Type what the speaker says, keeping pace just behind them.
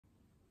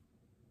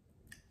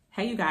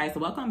Hey you guys,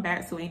 welcome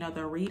back to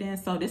another reading.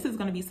 So this is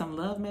going to be some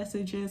love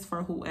messages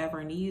for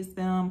whoever needs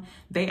them.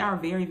 They are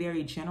very,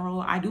 very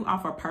general. I do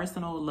offer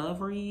personal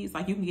love reads.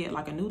 Like you can get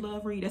like a new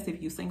love read. That's if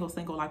you single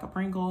like a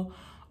Pringle.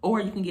 Or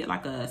you can get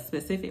like a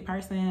specific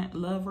person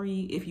love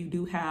read if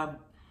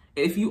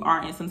you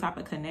are in some type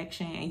of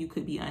connection and you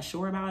could be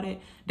unsure about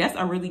it. That's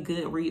a really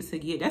good read to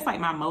get. That's like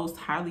my most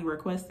highly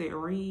requested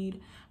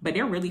read, but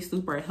they're really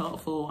super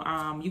helpful.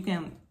 You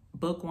can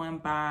book one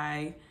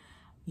by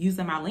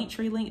using my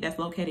Linktree link that's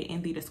located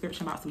in the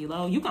description box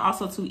below. You can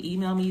also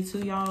email me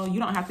too, y'all. You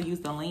don't have to use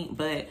the link,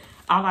 but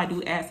all I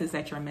do ask is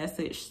that your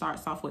message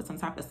starts off with some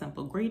type of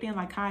simple greeting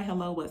like hi,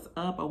 hello, what's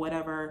up, or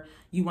whatever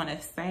you want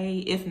to say.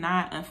 If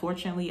not,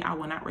 unfortunately, I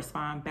will not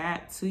respond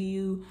back to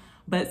you.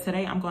 But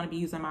today I'm going to be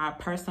using my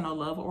personal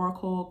love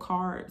oracle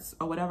cards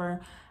or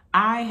whatever.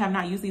 I have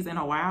not used these in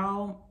a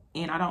while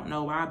and I don't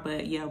know why,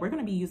 but yeah, we're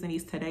going to be using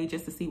these today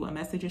just to see what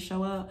messages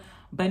show up.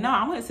 But no,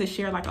 I wanted to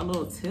share like a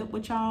little tip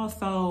with y'all.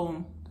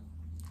 So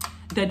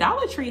the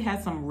Dollar Tree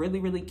has some really,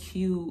 really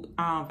cute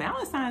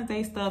Valentine's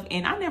Day stuff.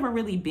 And I never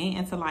really been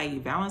into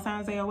like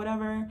Valentine's Day or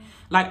whatever.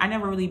 Like I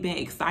never really been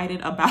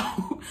excited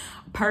about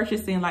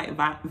purchasing like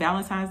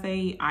Valentine's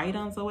Day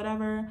items or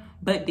whatever.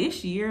 But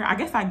this year, I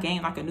guess I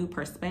gained like a new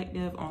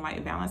perspective on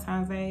like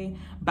Valentine's Day.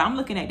 But I'm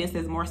looking at this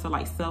as more so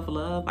like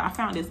self-love. I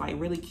found this like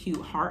really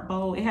cute heart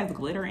bowl. It has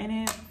glitter in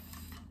it.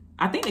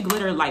 I think the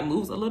glitter like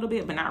moves a little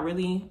bit, but not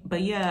really.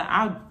 But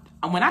yeah,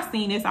 when I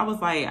seen this, I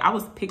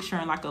was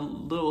picturing like a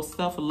little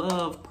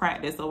self-love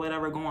practice or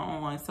whatever going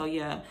on. So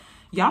yeah,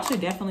 y'all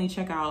should definitely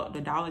check out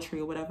the Dollar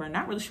Tree or whatever.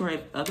 Not really sure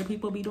if other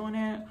people be doing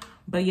that,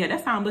 but yeah,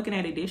 that's how I'm looking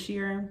at it this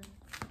year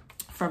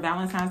for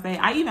Valentine's Day.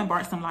 I even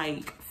bought some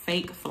like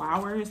fake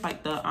flowers,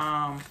 like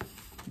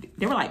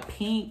they were like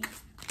pink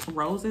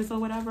roses or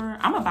whatever.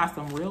 I'm gonna buy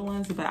some real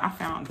ones, but I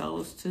found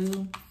those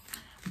too.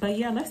 But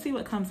yeah, let's see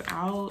what comes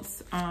out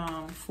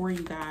for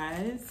you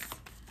guys.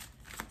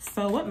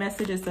 So what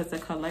messages does the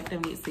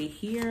collective need to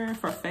hear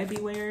for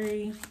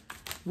February?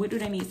 What do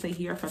they need to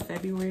hear for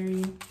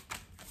February?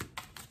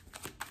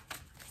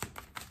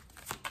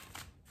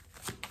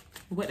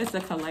 What does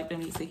the collective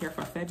need to hear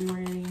for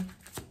February?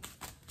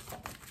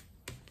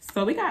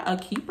 So we got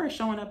a keeper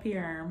showing up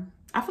here.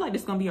 I feel like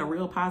this is going to be a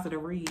real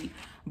positive read.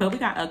 But we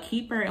got a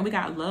keeper and we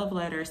got love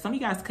letters. Some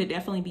of you guys could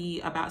definitely be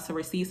about to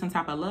receive some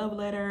type of love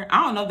letter.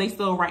 I don't know if they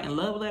still writing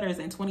love letters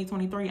in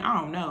 2023.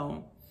 I don't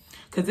know.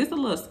 Because it's a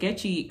little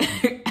sketchy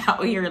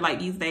out here like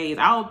these days.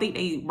 I don't think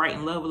they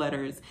writing love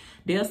letters.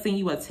 They'll send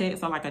you a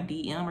text or like a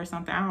DM or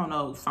something. I don't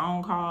know,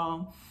 phone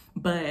call.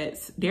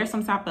 But there's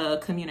some type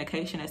of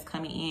communication that's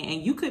coming in.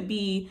 And you could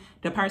be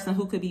the person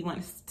who could be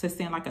wanting to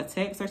send like a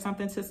text or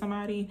something to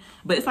somebody.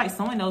 But it's like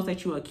someone knows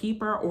that you're a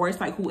keeper. Or it's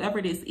like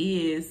whoever this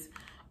is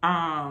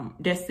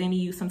that's sending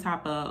you some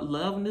type of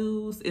love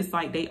news. It's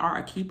like they are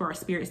a keeper, or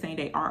spirit saying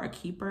they are a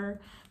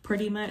keeper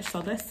pretty much. So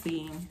let's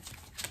see.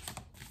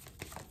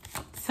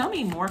 Tell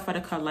me more for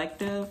the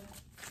collective.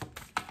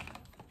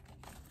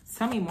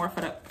 Tell me more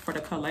for the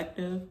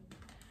collective.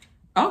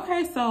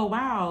 Okay, so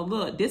wow,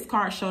 look, this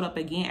card showed up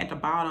again at the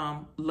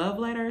bottom. Love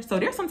letter. So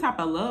there's some type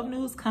of love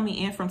news coming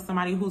in from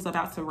somebody who's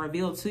about to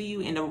reveal to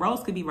you. And the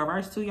roles could be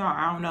reversed too, y'all.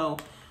 I don't know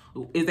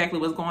exactly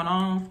what's going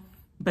on.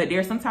 But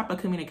there's some type of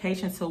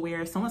communication to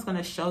where someone's going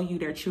to show you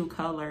their true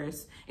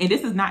colors. And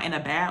this is not in a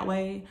bad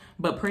way,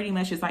 but pretty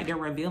much it's like they're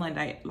revealing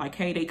that, like,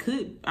 hey, they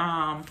could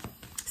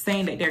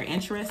saying that they're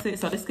interested.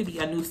 So this could be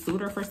a new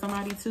suitor for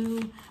somebody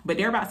too. But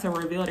they're about to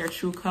reveal their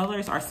true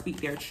colors or speak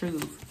their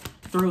truth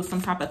through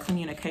some type of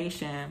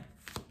communication.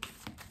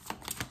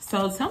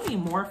 So tell me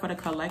more for the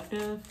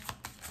collective.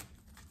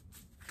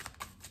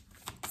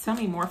 Tell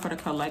me more for the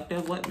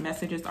collective. What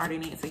messages are they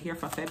needing to hear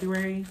for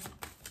February?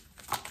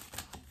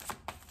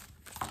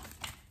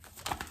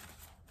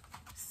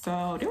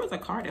 So there was a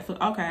card that,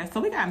 okay, so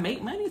we got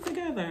make money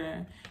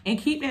together and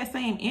keep that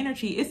same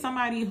energy. It's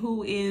somebody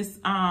who is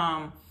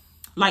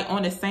like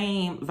on the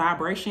same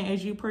vibration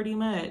as you pretty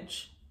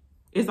much.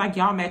 It's like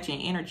y'all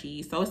matching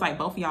energy. So it's like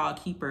both of y'all a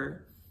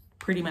keeper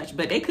pretty much.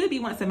 But they could be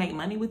wanting to make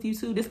money with you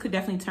too. This could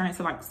definitely turn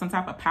into like some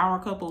type of power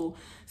couple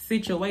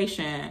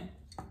situation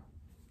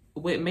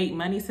with make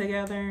money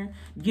together.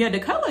 Yeah, the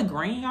color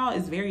green, y'all,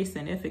 is very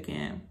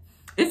significant.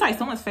 It's like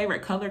someone's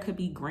favorite color could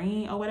be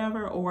green or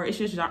whatever. Or it's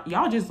just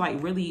y'all just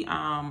like really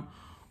on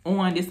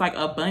this like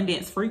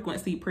abundance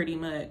frequency pretty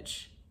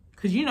much.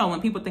 Because you know when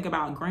people think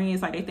about green,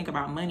 it's like they think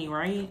about money,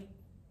 right?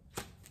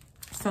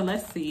 So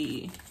let's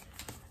see.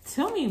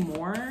 Tell me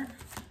more.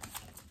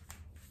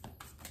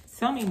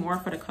 Tell me more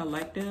for the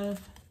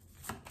collective.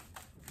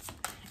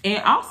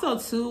 And also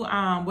too,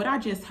 what I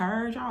just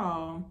heard,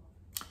 y'all.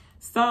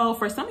 So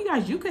for some of you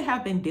guys, you could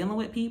have been dealing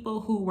with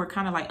people who were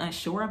kind of like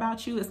unsure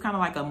about you. It's kind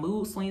of like a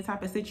mood swing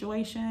type of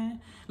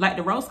situation. Like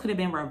the roles could have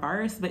been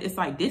reversed, but it's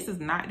like this is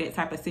not that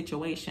type of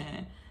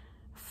situation.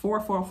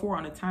 444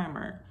 on the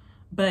timer.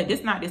 But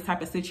it's not this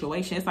type of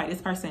situation. It's like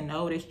this person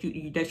know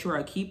that you're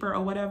a keeper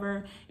or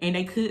whatever. And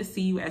they could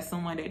see you as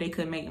someone that they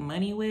could make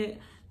money with.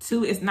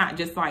 Too, it's not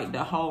just like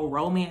the whole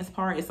romance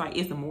part. It's like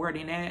it's more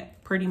than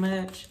that pretty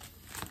much.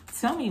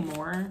 Tell me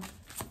more.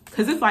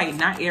 Because it's like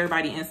not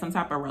everybody in some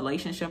type of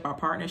relationship or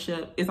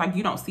partnership. It's like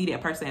you don't see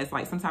that person as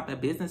like some type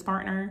of business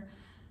partner.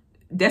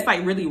 That's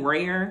like really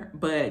rare,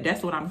 but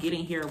that's what I'm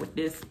getting here with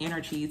this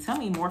energy. Tell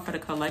me more for the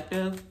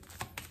collective.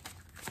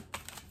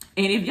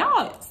 And if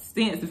y'all,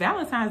 since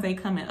Valentine's Day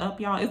coming up,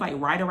 y'all, it's like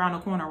right around the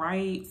corner,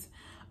 right?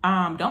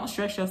 Don't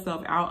stress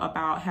yourself out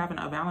about having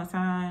a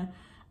Valentine.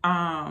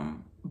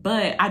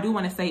 But I do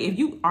want to say, if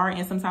you are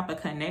in some type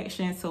of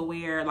connection to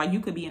where like you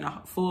could be in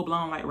a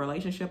full-blown like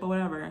relationship or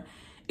whatever,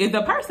 if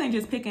the person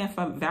just picking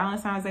for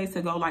Valentine's Day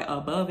to go like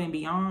above and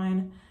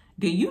beyond,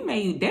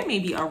 then that may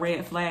be a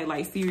red flag,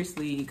 like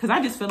seriously. Because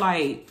I just feel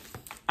like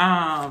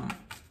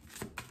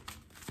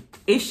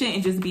it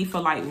shouldn't just be for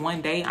like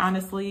one day,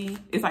 honestly.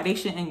 It's like they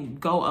shouldn't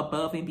go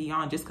above and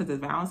beyond just because it's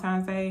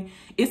Valentine's Day.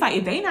 It's like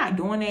if they not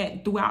doing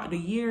that throughout the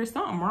year,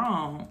 something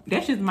wrong.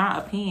 That's just my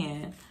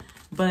opinion.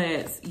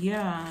 But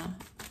yeah,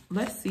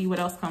 let's see what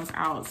else comes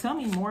out. Tell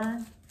me more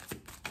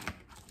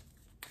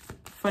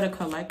for the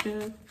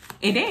collective.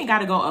 And they ain't got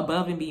to go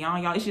above and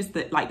beyond, y'all. It's just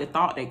the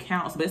thought that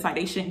counts. But it's like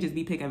they shouldn't just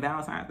be picking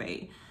Valentine's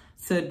Day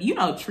to, you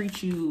know,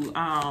 treat you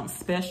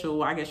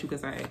special, I guess you could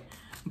say.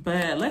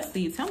 But let's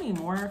see. Tell me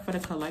more for the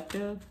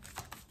collective.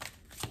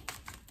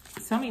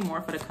 Tell me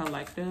more for the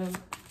collective.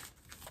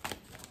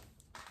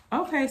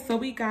 Okay, so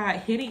we got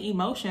hidden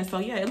emotions. So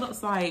yeah, it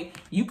looks like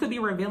you could be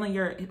revealing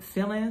your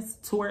feelings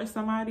towards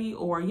somebody,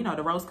 or, you know,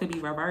 the roles could be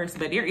reversed.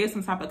 But there is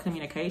some type of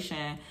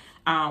communication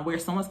where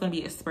someone's going to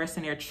be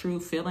expressing their true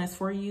feelings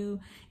for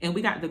you. And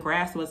we got the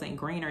grass wasn't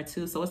greener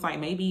too. So it's like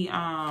maybe,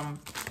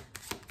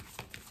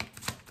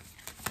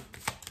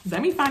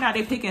 let me find out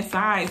they're picking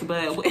sides,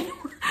 but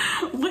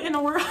what in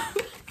the world?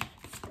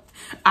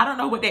 I don't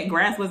know what that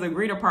grass wasn't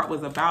greener part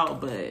was about,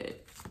 but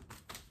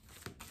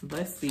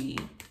let's see.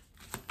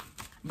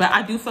 But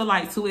I do feel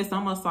like too, it's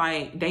almost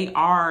like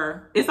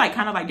it's like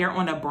kind of like they're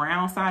on the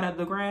brown side of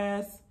the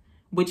grass,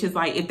 which is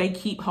like if they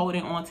keep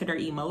holding on to their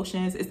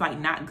emotions, it's like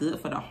not good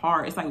for the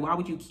heart. It's like, why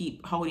would you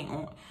keep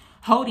holding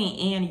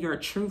in your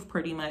truth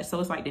pretty much? So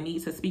it's like the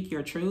need to speak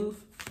your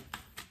truth.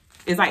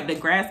 It's like the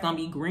grass gonna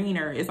be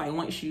greener. It's like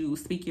once you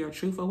speak your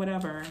truth or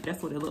whatever.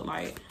 That's what it looked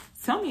like.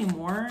 Tell me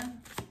more.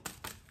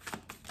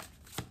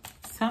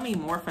 Tell me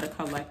more for the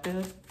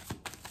collective.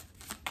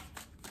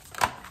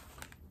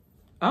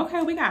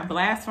 Okay, we got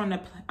blast from the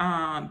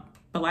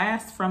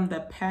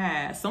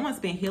past. Someone's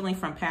been healing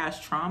from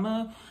past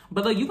trauma.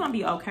 But look, you're going to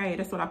be okay.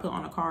 That's what I put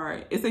on the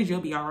card. It says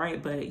you'll be all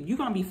right, but you're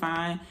going to be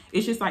fine.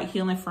 It's just like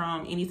healing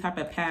from any type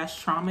of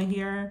past trauma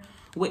here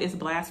with this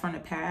blast from the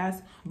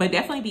past. But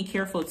definitely be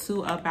careful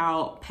too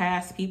about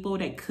past people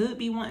that could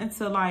be wanting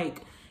to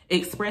like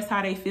express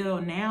how they feel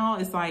now.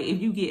 It's like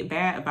if you get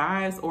bad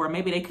vibes, or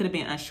maybe they could have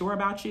been unsure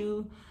about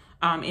you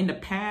in the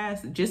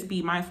past, just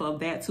be mindful of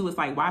that too. It's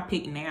like, why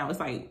pick now?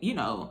 It's like, you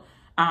know,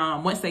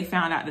 once they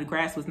found out the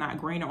grass was not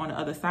greener on the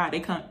other side,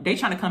 they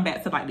trying to come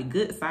back to like the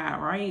good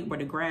side, right? Where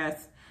the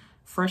grass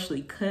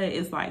freshly cut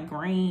is like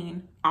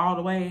green all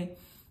the way.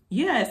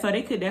 Yeah, so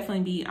they could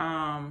definitely be,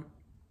 I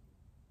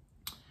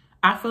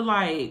feel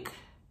like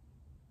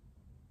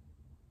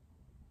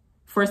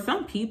for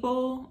some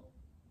people,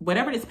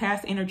 whatever this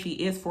past energy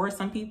is for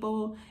some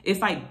people, it's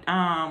like,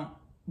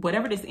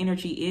 whatever this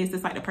energy is,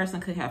 it's like the person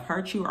could have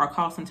hurt you or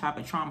caused some type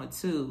of trauma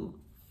too.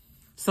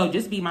 So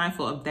just be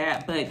mindful of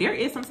that. But there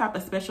is some type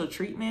of special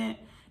treatment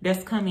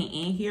that's coming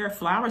in here.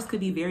 Flowers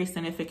could be very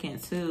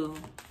significant too.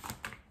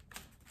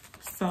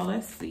 So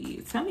let's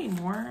see. Tell me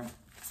more.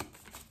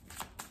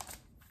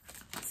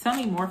 Tell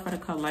me more for the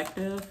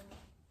collective.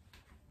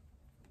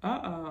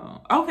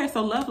 Okay,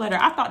 so love letter.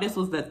 I thought this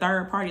was the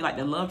third party, like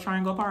the love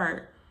triangle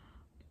part.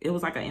 It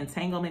was like an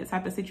entanglement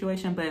type of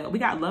situation, but we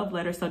got love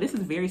letters. So this is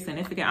very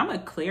significant. I'm going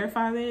to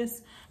clarify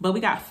this, but we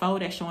got foe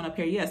that's showing up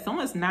here. Yeah,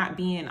 someone's not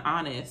being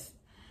honest.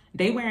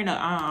 They wearing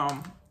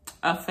a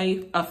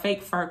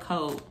fake fur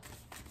coat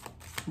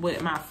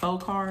with my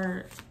faux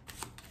card.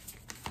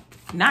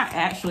 They're not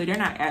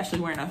actually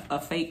wearing a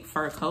fake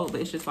fur coat,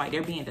 but it's just like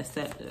they're being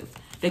deceptive.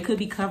 They could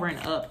be covering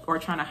up or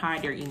trying to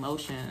hide their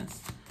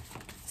emotions.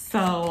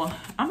 So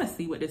I'm going to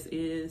see what this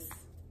is.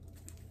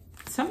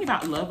 Tell me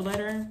about love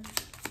letter.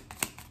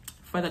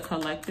 For the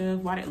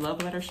collective, why did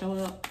love letter show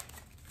up?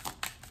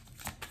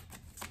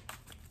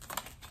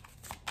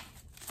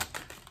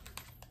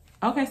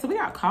 Okay, so we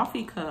got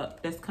coffee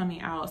cup that's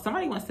coming out.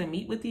 Somebody wants to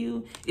meet with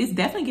you. It's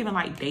definitely giving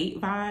like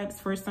date vibes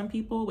for some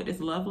people with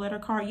this love letter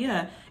card.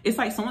 Yeah, it's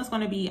like someone's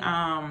going to be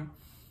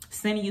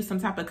sending you some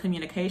type of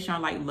communication or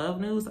like love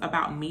news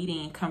about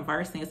meeting,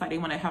 conversing. It's like they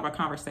want to have a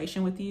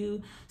conversation with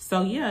you.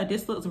 So yeah,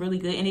 this looks really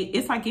good. And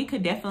it's like it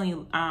could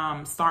definitely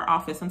start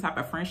off as some type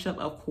of friendship,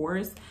 of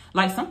course,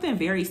 like something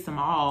very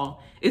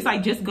small. It's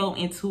like just go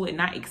into it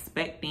not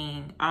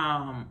expecting,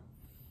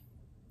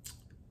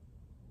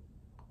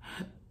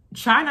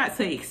 try not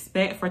to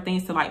expect for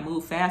things to like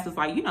move fast. It's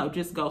like, you know,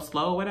 just go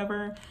slow or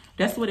whatever.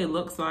 That's what it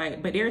looks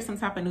like. But there is some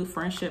type of new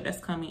friendship that's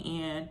coming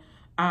in.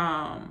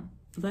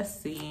 Let's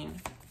see.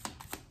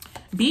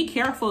 Be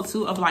careful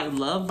too of like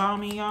love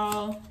bombing,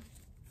 y'all.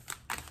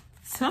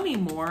 Tell me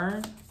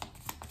more.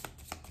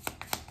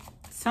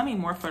 Tell me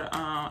more for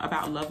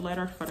about love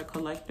letter for the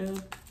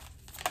collective.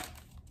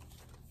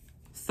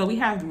 So we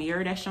have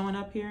mirror that's showing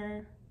up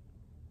here.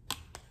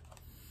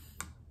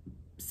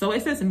 So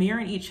it says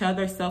mirroring each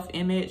other,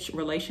 self-image,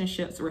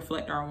 relationships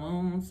reflect our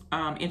wounds,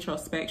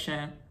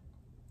 introspection.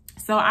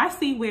 So I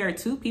see where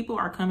two people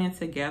are coming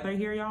together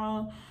here,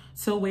 y'all.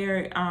 So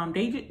where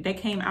they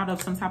came out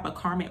of some type of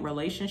karmic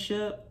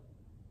relationship.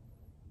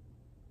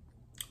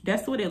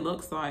 That's what it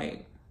looks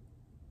like.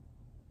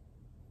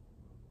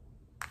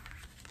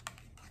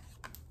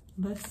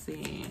 Let's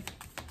see.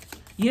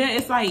 Yeah,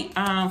 it's like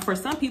for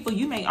some people,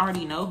 you may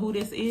already know who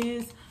this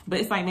is, but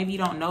it's like maybe you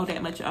don't know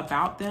that much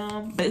about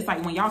them. But it's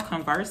like when y'all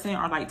conversing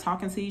or like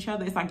talking to each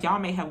other, it's like y'all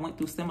may have went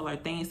through similar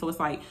things. So it's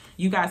like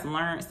you guys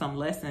learned some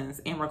lessons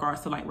in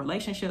regards to like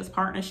relationships,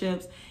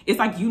 partnerships. It's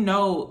like, you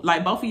know,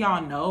 like both of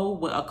y'all know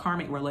what a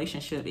karmic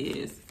relationship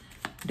is.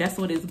 That's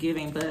what it's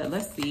giving. But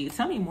let's see.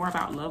 Tell me more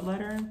about love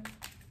letter.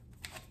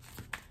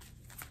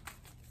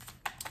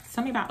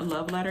 Tell me about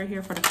love letter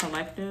here for the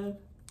collective.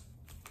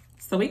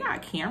 So we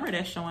got camera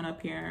that's showing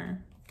up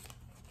here.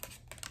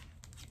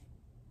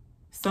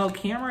 So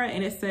camera,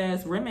 and it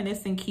says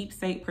reminiscing,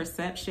 keepsake,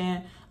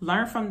 perception,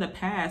 learn from the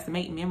past,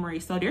 make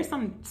memories. So there's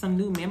some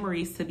new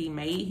memories to be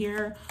made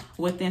here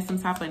within some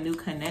type of new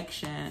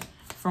connection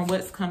from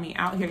what's coming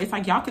out here. It's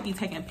like y'all could be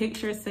taking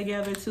pictures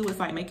together too. It's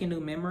like making new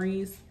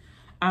memories.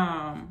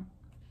 Oh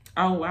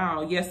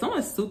wow, yeah,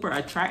 someone's super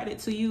attracted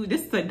to you.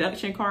 This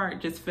seduction card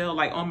just fell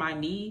like on my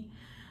knee.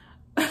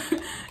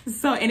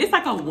 So, and it's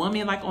like a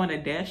woman like on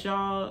a desk,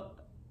 y'all.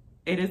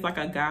 It is like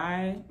a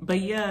guy,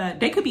 but yeah,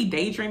 they could be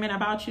daydreaming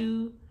about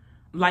you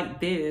like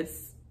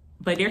this,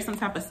 but there's some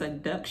type of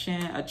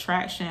seduction,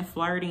 attraction,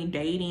 flirting,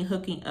 dating,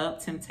 hooking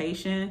up,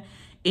 temptation.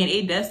 And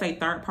it does say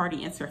third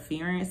party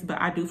interference, but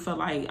I do feel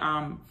like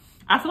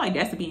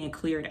that's being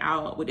cleared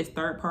out with this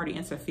third party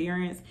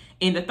interference.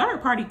 And the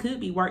third party could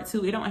be work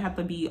too. It don't have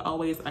to be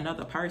always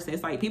another person.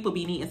 It's like people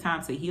be needing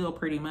time to heal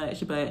pretty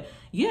much. But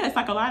yeah, it's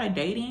like a lot of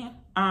dating.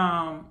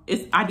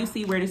 I do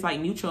see where there's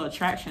like mutual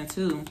attraction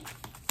too.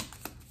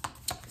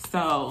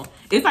 So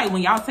it's like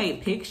when y'all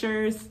take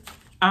pictures,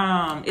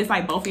 it's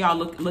like both of y'all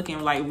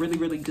looking like really,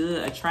 really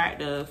good,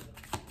 attractive.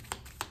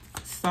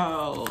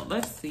 So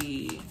let's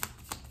see.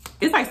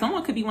 It's like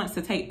someone could be wanting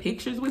to take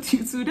pictures with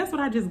you too. That's what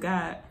I just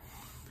got.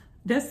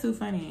 That's too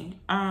funny.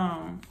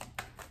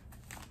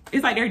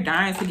 It's like they're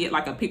dying to get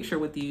like a picture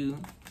with you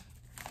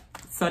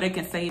so they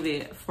can save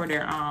it for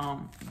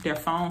their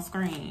phone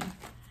screen.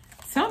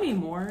 Tell me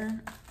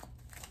more.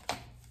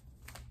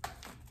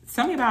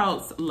 Tell me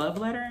about love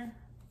letter.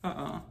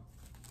 Tell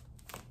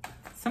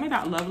me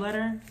about love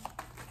letter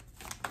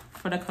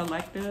for the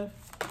collective.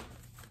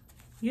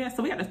 Yeah,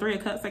 so we got the Three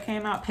of Cups that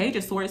came out. Page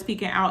of Swords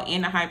peeking out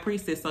in the High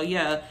Priestess. So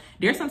yeah,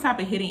 there's some type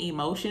of hidden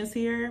emotions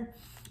here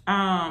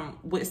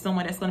with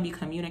someone that's going to be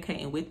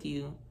communicating with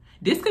you.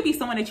 This could be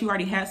someone that you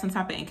already had some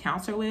type of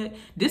encounter with.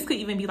 This could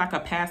even be like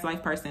a past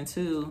life person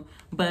too.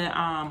 But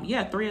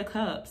yeah, Three of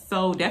Cups.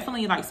 So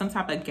definitely like some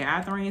type of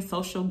gathering,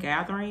 social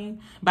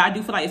gathering. But I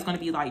do feel like it's going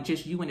to be like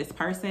just you and this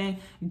person.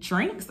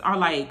 Drinks are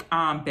like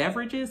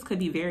beverages could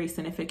be very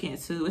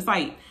significant too. It's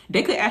like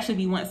they could actually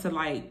be wanting to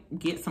like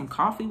get some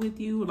coffee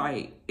with you.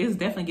 Like it's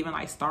definitely giving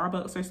like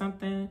Starbucks or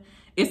something.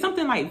 It's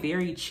something like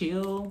very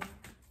chill.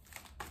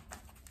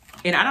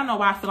 And I don't know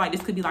why I feel like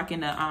this could be like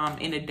in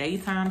the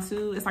daytime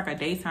too. It's like a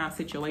daytime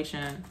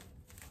situation.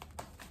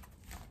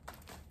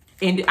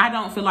 And I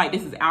don't feel like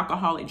this is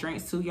alcoholic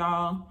drinks too,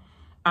 y'all.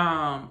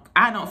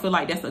 I don't feel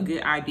like that's a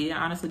good idea.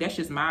 Honestly, that's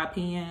just my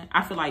opinion.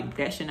 I feel like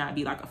that should not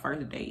be like a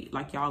first date.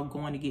 Like y'all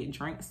going to get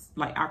drinks,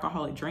 like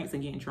alcoholic drinks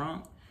and getting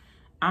drunk.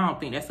 I don't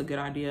think that's a good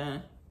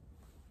idea.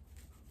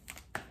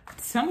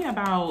 Tell me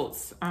about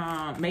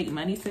make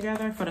money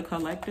together for the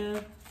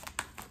collective.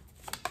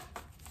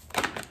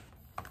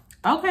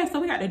 Okay, so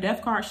we got the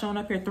Death card showing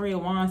up here, Three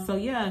of Wands. So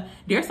yeah,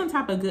 there's some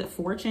type of good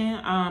fortune.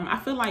 I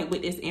feel like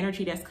with this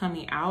energy that's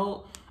coming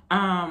out,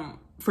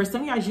 for some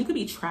of you guys, you could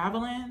be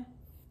traveling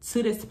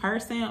to this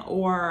person,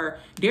 or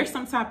there's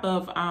some type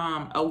of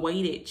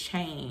awaited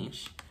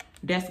change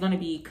that's going to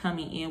be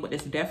coming in with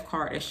this Death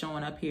card that's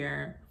showing up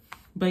here.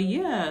 But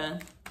yeah,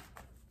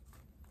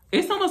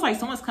 it's almost like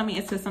someone's coming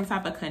into some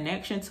type of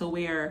connection to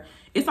where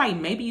it's like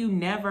maybe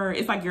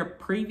it's like your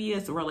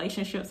previous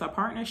relationships or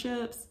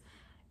partnerships.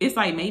 It's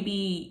like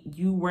maybe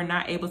you were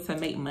not able to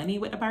make money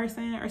with the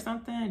person or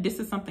something. This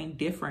is something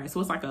different. So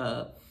it's like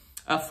a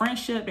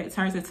friendship that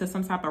turns into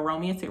some type of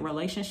romantic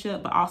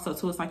relationship, but also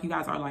too, it's like you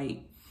guys are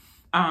like,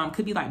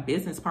 could be like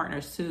business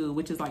partners too,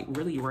 which is like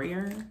really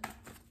rare.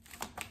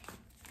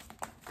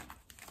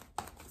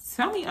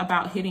 Tell me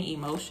about hidden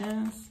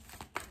emotions.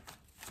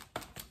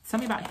 Tell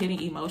me about hidden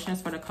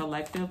emotions for the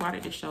collective. Why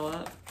did it show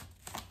up?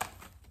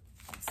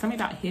 Tell me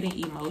about hidden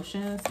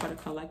emotions for the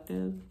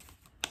collective.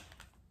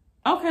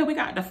 Okay, we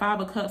got the Five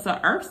of Cups. So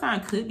Earth sign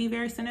could be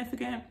very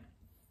significant.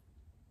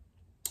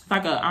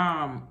 Like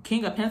a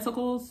King of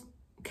Pentacles,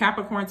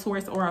 Capricorn,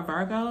 Taurus, or a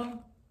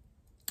Virgo.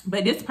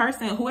 But this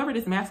person, whoever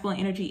this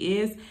masculine energy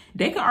is,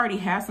 they could already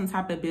have some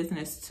type of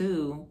business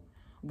too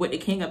with the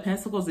King of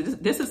Pentacles,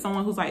 this is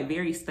someone who's like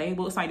very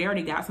stable. It's like they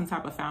already got some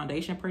type of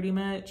foundation pretty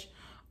much,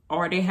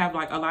 or they have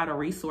like a lot of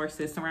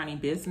resources surrounding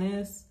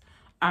business.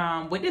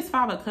 With this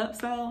Five of Cups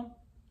though,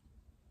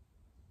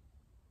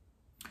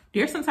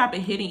 there's some type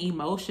of hidden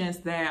emotions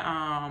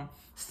that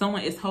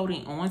someone is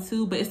holding on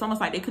to, but it's almost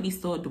like they could be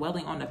still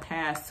dwelling on the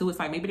past too. It's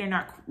like maybe they're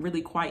not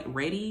really quite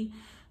ready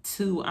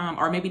to,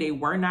 or maybe they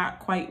were not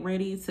quite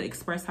ready to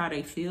express how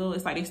they feel.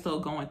 It's like they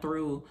still going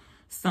through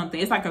something.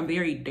 It's like a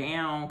very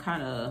down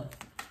kind of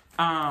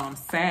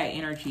sad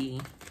energy.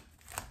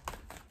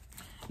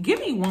 Give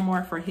me one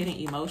more for hidden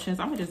emotions.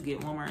 I'm gonna just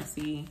get one more and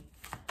see.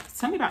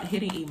 Tell me about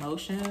hidden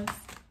emotions.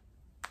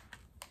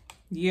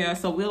 Yeah,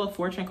 so Wheel of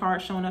Fortune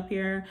card showing up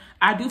here.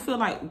 I do feel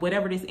like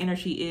whatever this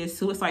energy is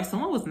too, it's like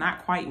someone was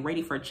not quite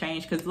ready for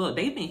change, because look,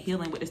 they've been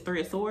healing with this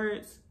Three of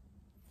Swords.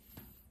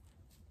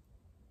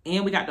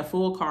 And we got the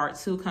Fool card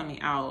too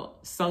coming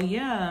out. So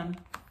yeah,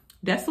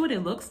 that's what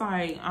it looks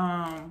like.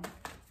 I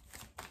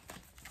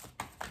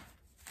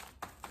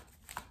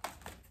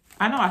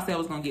know I said I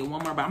was gonna get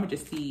one more, but I'm gonna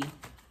just see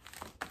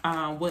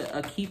what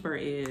a keeper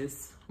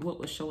is. What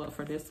would show up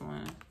for this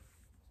one?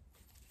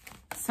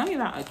 Tell me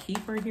about a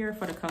keeper here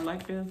for the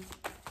collective.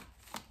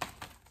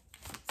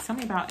 Tell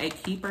me about a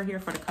keeper here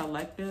for the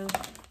collective.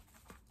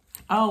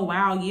 Oh,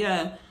 wow.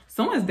 Yeah.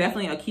 Someone's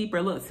definitely a keeper.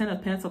 Look, Ten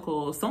of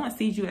Pentacles. Someone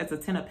sees you as a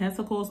Ten of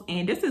Pentacles.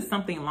 And this is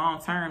something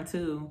long-term,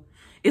 too.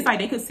 It's like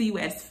they could see you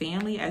as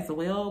family as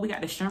well. We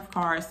got the Strength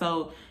card.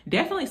 So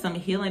definitely some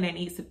healing that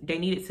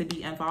needed to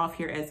be involved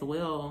here as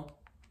well.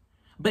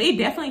 But it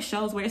definitely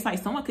shows where it's like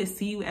someone could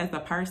see you as a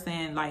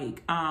person,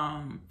 like,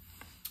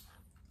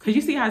 because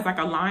you see how it's like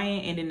a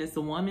lion and then it's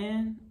a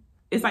woman.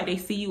 It's like they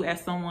see you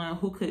as someone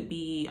who could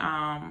be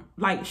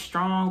like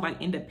strong,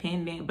 like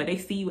independent, but they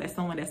see you as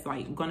someone that's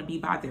like going to be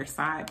by their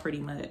side pretty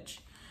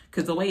much.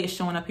 Because the way it's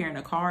showing up here in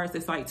the cards,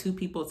 it's like two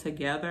people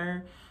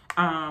together.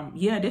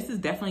 Yeah, this is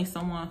definitely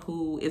someone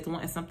who is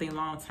wanting something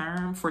long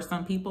term. For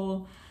some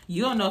people,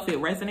 you don't know if it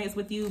resonates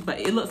with you, but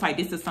it looks like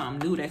this is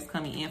something new that's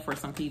coming in for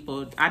some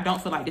people. I don't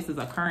feel like this is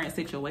a current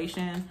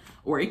situation,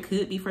 or it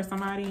could be for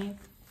somebody.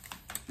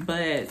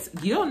 But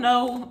you'll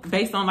know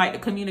based on like the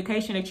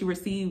communication that you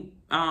receive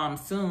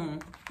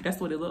soon. That's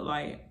what it looked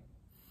like.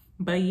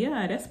 But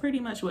yeah, that's pretty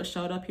much what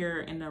showed up here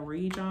in the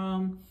read,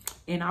 y'all.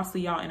 And I'll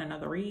see y'all in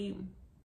another read.